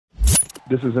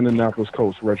This is Indianapolis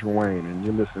Colts, Reggie Wayne, and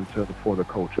you're listening to the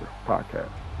ForTheCOLTure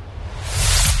podcast.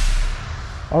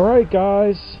 All right,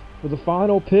 guys, for the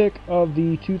final pick of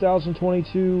the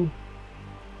 2022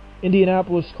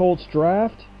 Indianapolis Colts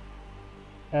draft,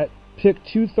 at pick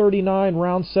 239,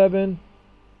 round 7,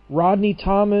 Rodney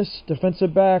Thomas,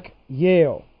 defensive back,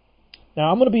 Yale. Now,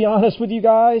 I'm going to be honest with you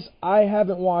guys, I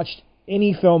haven't watched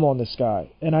any film on this guy,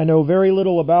 and I know very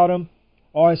little about him.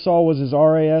 All I saw was his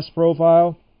RAS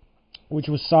profile, which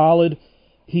was solid.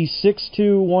 He's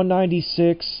 6'2",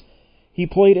 196. He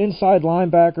played inside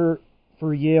linebacker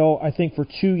for Yale, I think, for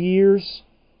 2 years.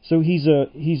 So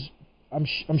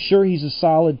I'm sure he's a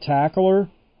solid tackler.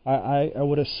 I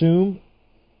would assume.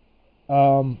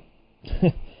 And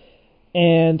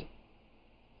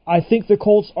I think the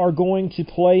Colts are going to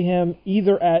play him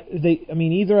either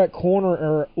at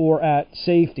corner or at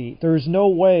safety. There's no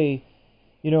way,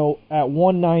 at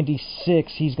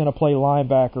 196 he's going to play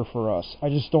linebacker for us. I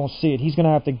just don't see it. He's going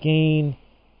to have to gain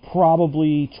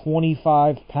probably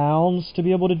 25 pounds to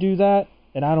be able to do that,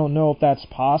 and I don't know if that's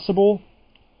possible.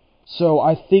 So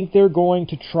I think they're going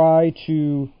to try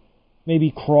to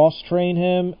maybe cross-train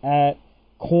him at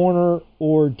corner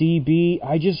or DB.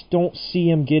 I just don't see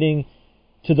him getting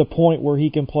to the point where he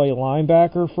can play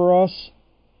linebacker for us.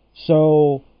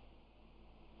 So,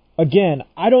 again,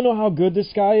 I don't know how good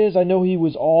this guy is. I know he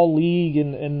was all-league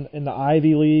in the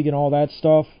Ivy League and all that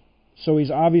stuff. So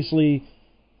he's obviously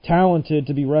talented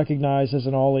to be recognized as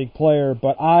an all-league player.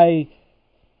 But I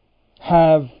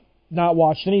have not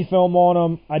watched any film on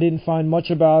him. I didn't find much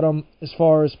about him as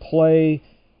far as play,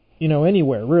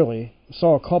 anywhere, really. I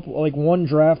saw one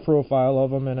draft profile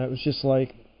of him, and it was just,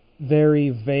 very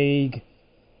vague.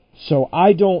 So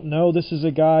I don't know. This is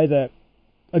a guy that,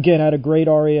 again, had a great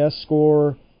RAS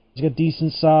score. He's got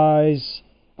decent size.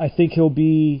 I think he'll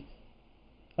be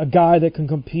a guy that can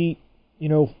compete,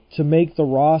 to make the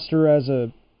roster as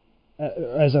a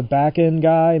back-end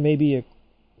guy, maybe a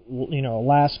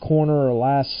last corner or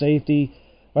last safety.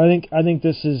 But I think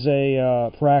this is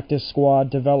a practice squad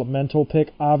developmental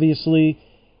pick. Obviously,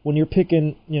 when you're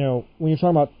picking, when you're talking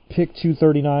about pick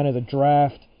 239 of the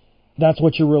draft, that's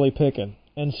what you're really picking.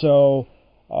 And so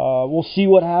we'll see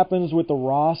what happens with the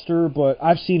roster, but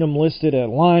I've seen him listed at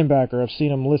linebacker. I've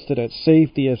seen him listed at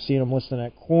safety. I've seen him listed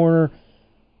at corner.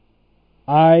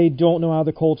 I don't know how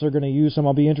the Colts are going to use him.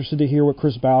 I'll be interested to hear what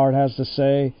Chris Ballard has to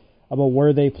say about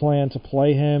where they plan to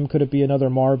play him. Could it be another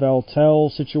Marvell Tell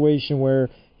situation where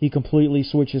he completely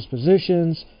switches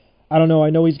positions? I don't know. I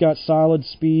know he's got solid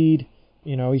speed.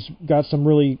 He's got some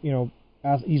really,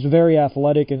 he's very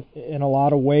athletic in a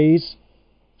lot of ways.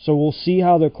 So we'll see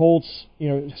how the Colts,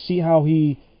 see how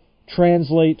he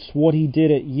translates what he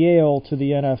did at Yale to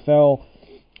the NFL.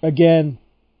 Again,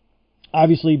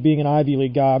 obviously being an Ivy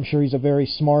League guy, I'm sure he's a very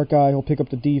smart guy. He'll pick up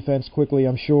the defense quickly,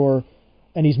 I'm sure.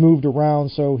 And he's moved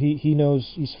around, so he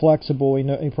knows he's flexible.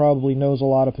 He probably knows a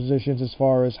lot of positions as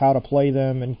far as how to play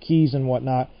them and keys and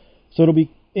whatnot. So it'll be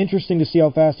interesting to see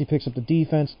how fast he picks up the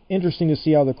defense. Interesting to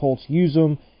see how the Colts use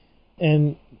him.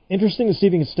 And interesting to see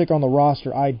if he can stick on the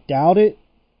roster. I doubt it.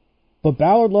 But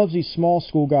Ballard loves these small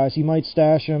school guys. He might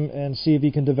stash him and see if he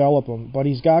can develop them. But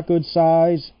he's got good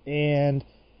size, and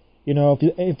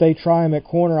if they try him at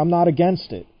corner, I'm not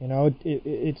against it.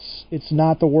 It's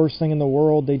not the worst thing in the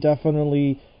world. They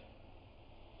definitely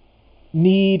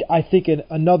need, I think,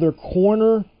 another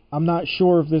corner. I'm not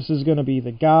sure if this is going to be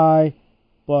the guy,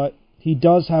 but he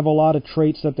does have a lot of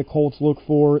traits that the Colts look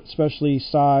for, especially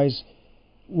size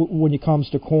when it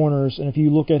comes to corners. And if you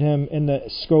look at him in the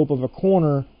scope of a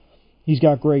corner, he's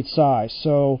got great size.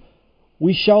 So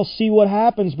we shall see what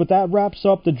happens, but that wraps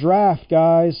up the draft,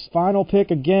 guys. Final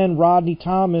pick, again, Rodney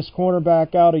Thomas,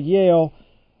 cornerback out of Yale.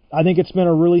 I think it's been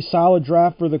a really solid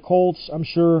draft for the Colts. I'm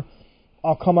sure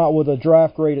I'll come out with a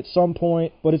draft grade at some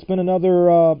point, but it's been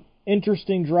another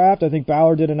interesting draft. I think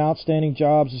Ballard did an outstanding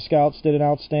job. The scouts did an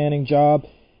outstanding job,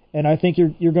 and I think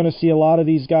you're going to see a lot of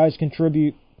these guys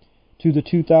contribute to the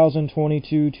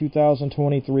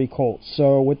 2022-2023 Colts.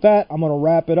 So with that, I'm going to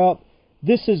wrap it up.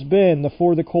 This has been the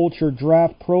ForTheCOLTure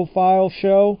Draft Profile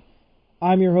Show.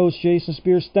 I'm your host, Jason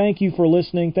Spears. Thank you for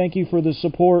listening. Thank you for the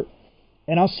support.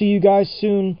 And I'll see you guys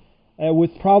soon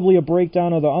with probably a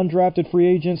breakdown of the undrafted free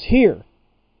agents here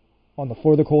on the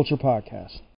ForTheCOLTure podcast.